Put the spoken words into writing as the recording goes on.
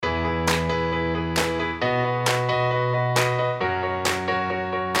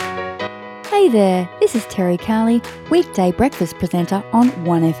Hey there, this is Terry Cowley, weekday breakfast presenter on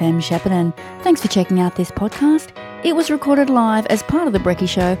 1FM Shepparton. Thanks for checking out this podcast. It was recorded live as part of The Brekkie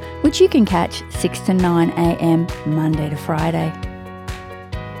Show, which you can catch 6 to 9am Monday to Friday.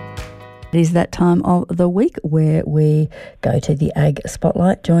 It is that time of the week where we go to the Ag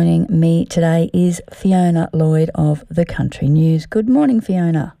Spotlight. Joining me today is Fiona Lloyd of The Country News. Good morning,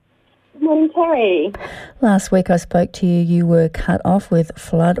 Fiona. Good morning, Terry. Last week I spoke to you. You were cut off with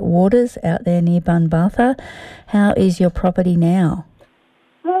flood waters out there near Bunbartha. How is your property now?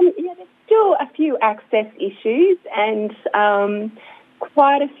 There's still a few access issues and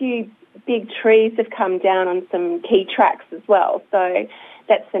quite a few big trees have come down on some key tracks as well. So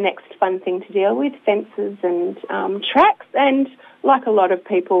that's the next fun thing to deal with, fences and tracks. And like a lot of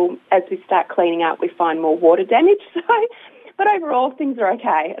people, as we start cleaning up, we find more water damage. But overall, things are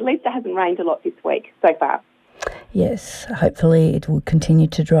okay. At least it hasn't rained a lot this week so far. Yes, hopefully it will continue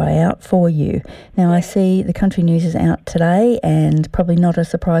to dry out for you. Now, I see the Country News is out today, and probably not a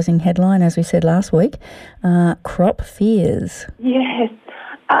surprising headline, as we said last week, crop fears. Yes.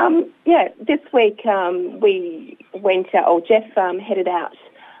 This week we went out, or Jeff headed out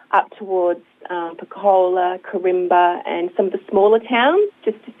up towards Pecola, Corimba and some of the smaller towns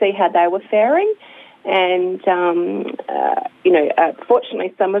just to see how they were faring. And,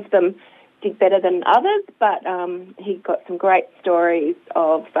 fortunately some of them did better than others, but he got some great stories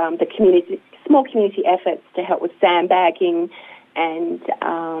of the small community efforts to help with sandbagging and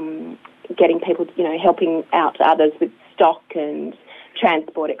getting people, helping out others with stock and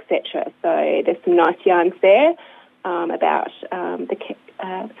transport, etc. So there's some nice yarns there about the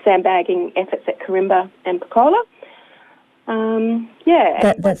sandbagging efforts at Corimba and Pecola.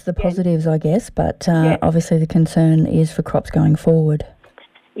 That's the positives, I guess, but obviously the concern is for crops going forward.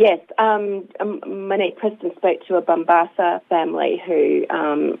 Yes, Monique Preston spoke to a Bunbartha family who,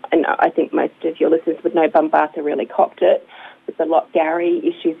 and I think most of your listeners would know Bunbartha really copped it with the Loch Garry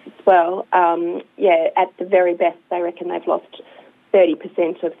issues as well. At the very best, they reckon they've lost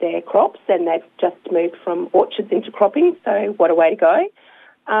 30% of their crops and they've just moved from orchards into cropping, so what a way to go.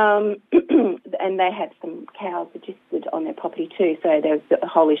 And they had some cows registered on their property too, so there was the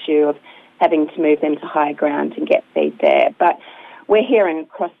whole issue of having to move them to higher ground and get feed there. But we're hearing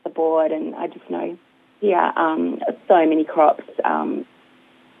across the board, and I just know, so many crops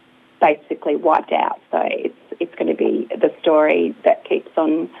basically wiped out. So it's going to be the story that keeps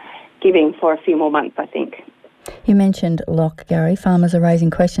on giving for a few more months, I think. You mentioned Loch Garry. Farmers are raising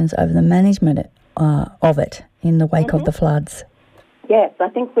questions over the management of it in the wake of the floods. Yes, I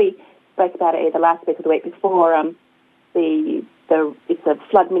think we spoke about it either last week or the week before. It's a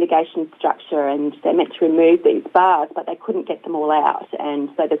flood mitigation structure and they're meant to remove these bars, but they couldn't get them all out. And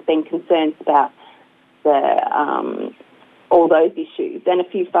so there's been concerns about all those issues. And a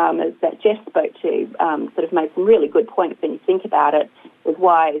few farmers that Jeff spoke to sort of made some really good points when you think about it, with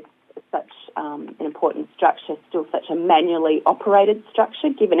why is such an important structure still such a manually operated structure,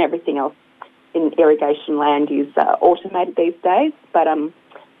 given everything else in irrigation land is automated these days. But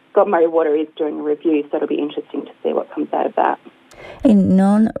Godmurray Water is doing a review, so it'll be interesting to see what comes out of that. In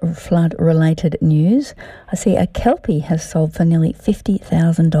non-flood related news, I see a Kelpie has sold for nearly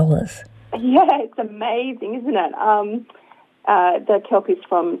 $50,000. Yeah, it's amazing, isn't it? The Kelpie's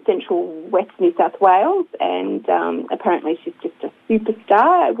from central west New South Wales, and apparently she's just a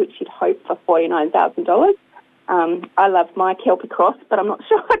superstar, which you'd hope for $49,000. I love my Kelpie cross, but I'm not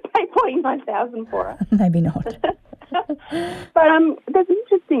sure I'd pay $49,000 for her. Maybe not. But there's an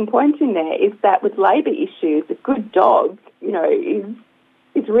interesting point in there, is that with labour issues, a good dog,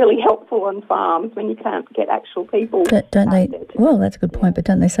 is really helpful on farms when you can't get actual people. But don't they? Well, that's a good point. But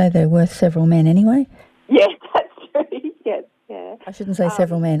don't they say they're worth several men anyway? Yes, that's true. Yes, yeah. I shouldn't say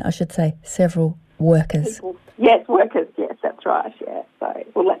several men. I should say several workers. People. Yes, workers. Yes, that's right. Yeah. So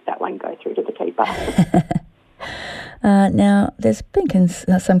we'll let that one go through to the keeper. Now, there's been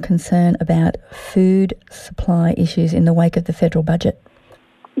some concern about food supply issues in the wake of the federal budget.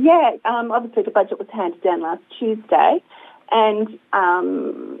 Yeah, obviously the budget was handed down last Tuesday, and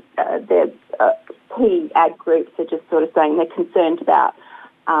there's key ag groups are just sort of saying they're concerned about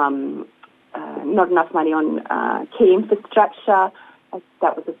not enough money on key infrastructure.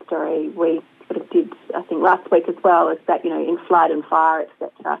 That was a story we sort of did, I think, last week as well, is that, in flood and fire,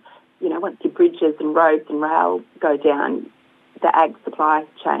 etc., once your bridges and roads and rail go down, the ag supply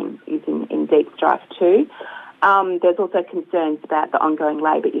chain is in deep strife too. There's also concerns about the ongoing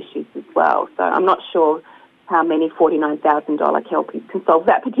labour issues as well. So I'm not sure how many $49,000 Kelpies can solve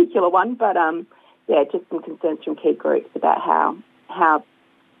that particular one, but just some concerns from key groups about how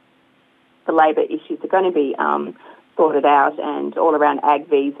the labour issues are going to be sorted out, and all around ag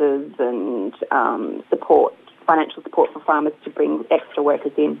visas and financial support for farmers to bring extra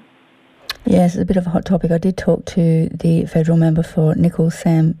workers in. Yes, it's a bit of a hot topic. I did talk to the federal member for Nichols,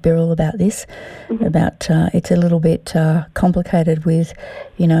 Sam Birrell, about this, about it's a little bit complicated with,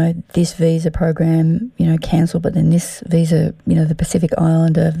 this visa program, cancelled, but then this visa, the Pacific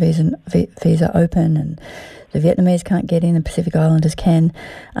Islander visa open, and the Vietnamese can't get in, the Pacific Islanders can.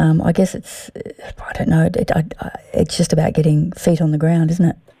 I guess it's just about getting feet on the ground, isn't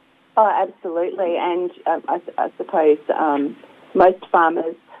it? Oh, absolutely. And I suppose most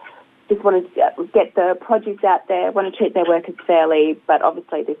farmers just want to get the produce out there, want to treat their workers fairly, but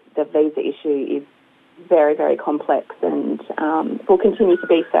obviously the visa issue is very, very complex and will continue to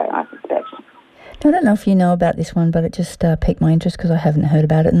be so, I suspect. I don't know if you know about this one, but it just piqued my interest because I haven't heard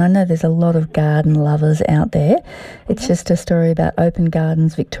about it, and I know there's a lot of garden lovers out there. It's just a story about Open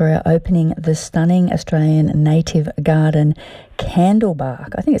Gardens Victoria opening the stunning Australian native garden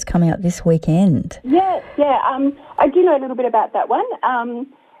Candlebark. I think it's coming up this weekend. Yeah. I do know a little bit about that one.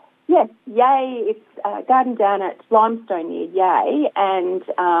 Yes, Yea, it's a garden down at Limestone near Yea, and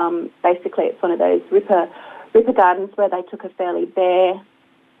basically it's one of those ripper gardens where they took a fairly bare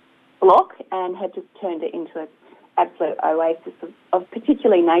block and have just turned it into an absolute oasis of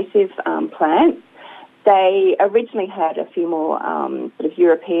particularly native plants. They originally had a few more sort of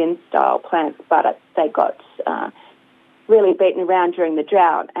European-style plants, but they got really beaten around during the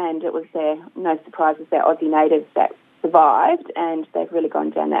drought, and it was no surprises, their Aussie natives that survived, and they've really gone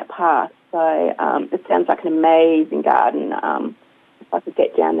down that path. So it sounds like an amazing garden. If I could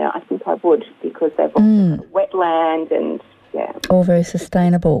get down there, I think I would, because they've also got wetland and, all very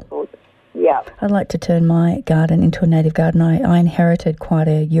sustainable. Yeah. I'd like to turn my garden into a native garden. I inherited quite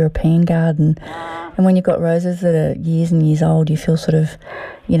a European garden. And when you've got roses that are years and years old, you feel sort of,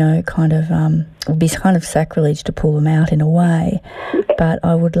 it would be kind of sacrilege to pull them out in a way. Yeah. But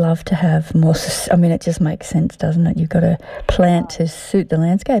I would love to have more, it just makes sense, doesn't it? You've got to plant to suit the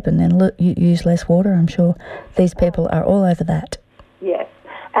landscape and then use less water. I'm sure these people are all over that. Yes.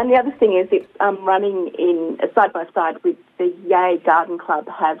 And the other thing is it's running in side by side with the Yea Garden Club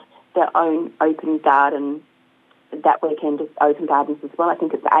have their own open garden that weekend, open gardens as well. I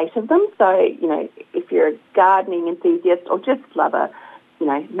think it's 8 of them. So, if you're a gardening enthusiast or just love a,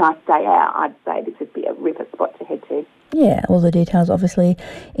 nice day out, I'd say this would be a ripper spot to head to. Yeah, all the details obviously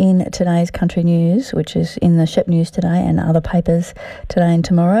in today's Country News, which is in the Shep News today and other papers today and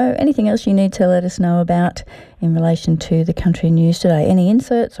tomorrow. Anything else you need to let us know about in relation to the Country News today? Any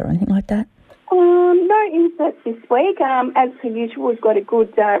inserts or anything like that? No inserts this week. As per usual, we've got a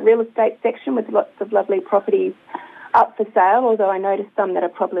good real estate section with lots of lovely properties up for sale, although I noticed some that are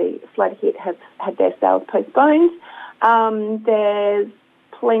probably flood hit have had their sales postponed. There's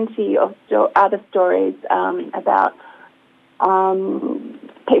plenty of other stories about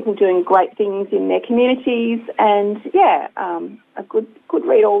people doing great things in their communities, and a good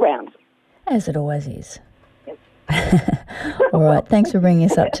read all round. As it always is. All right, thanks for bringing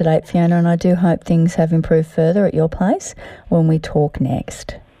us up to date, Fiona, and I do hope things have improved further at your place when we talk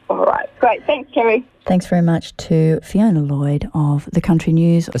next. All right, great. Thanks, Kerry. Thanks very much to Fiona Lloyd of the Country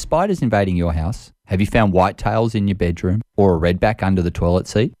News. Are spiders invading your house? Have you found whitetails in your bedroom or a redback under the toilet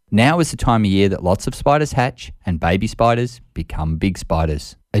seat? Now is the time of year that lots of spiders hatch and baby spiders become big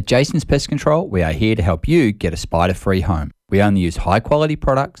spiders. At Jason's Pest Control, we are here to help you get a spider-free home. We only use high-quality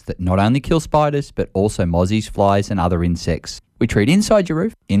products that not only kill spiders, but also mozzies, flies and other insects. We treat inside your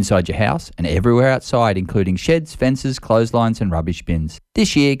roof, inside your house and everywhere outside, including sheds, fences, clotheslines and rubbish bins.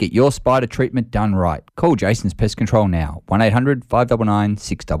 This year, get your spider treatment done right. Call Jason's Pest Control now, 1800 599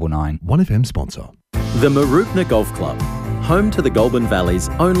 699. 1FM sponsor. The Mooroopna Golf Club, home to the Goulburn Valley's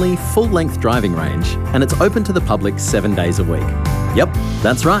only full-length driving range, and it's open to the public 7 days a week. Yep,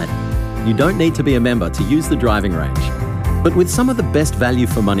 that's right. You don't need to be a member to use the driving range. But with some of the best value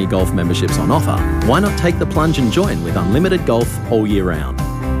for money golf memberships on offer, why not take the plunge and join with unlimited golf all year round?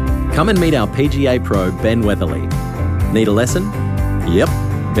 Come and meet our PGA pro, Ben Weatherly. Need a lesson? Yep,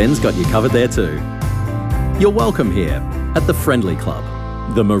 Ben's got you covered there too. You're welcome here at the Friendly Club,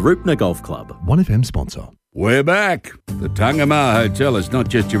 the Mooroopna Golf Club. 1FM sponsor. We're back. The Tungamar Hotel is not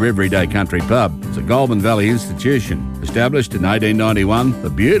just your everyday country pub. It's a Goulburn Valley institution. Established in 1891, the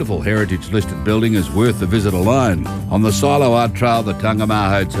beautiful heritage-listed building is worth the visit alone. On the Silo Art Trail, the Tungamar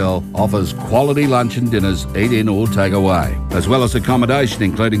Hotel offers quality lunch and dinners, eat in or take away, as well as accommodation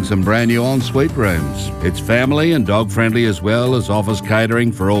including some brand new ensuite rooms. It's family and dog-friendly as well as offers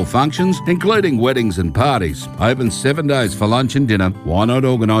catering for all functions, including weddings and parties. Open 7 days for lunch and dinner. Why not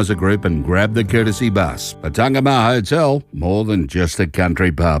organise a group and grab the courtesy bus? The Tungamar Hotel, more than just a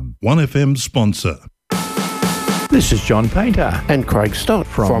country pub. 1FM sponsor. This is John Painter and Craig Stott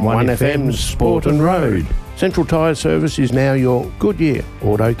from 1FM's Sport and Road. Central Tyre Service is now your Goodyear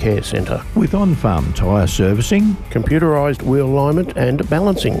Auto Care Centre. with on-farm tyre servicing, Computerised wheel alignment and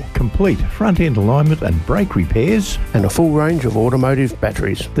balancing, complete front-end alignment and brake repairs. and a full range of automotive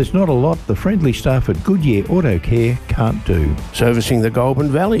batteries. There's not a lot the friendly staff at Goodyear Auto Care can't do. Servicing the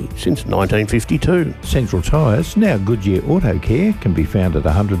Goulburn Valley since 1952. Central Tyres, now Goodyear Auto Care, can be found at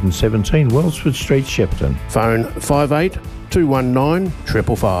 117 Wellsford Street, Shepparton. Phone 58 219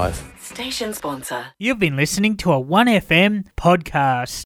 555. Station sponsor. You've been listening to a 1FM podcast.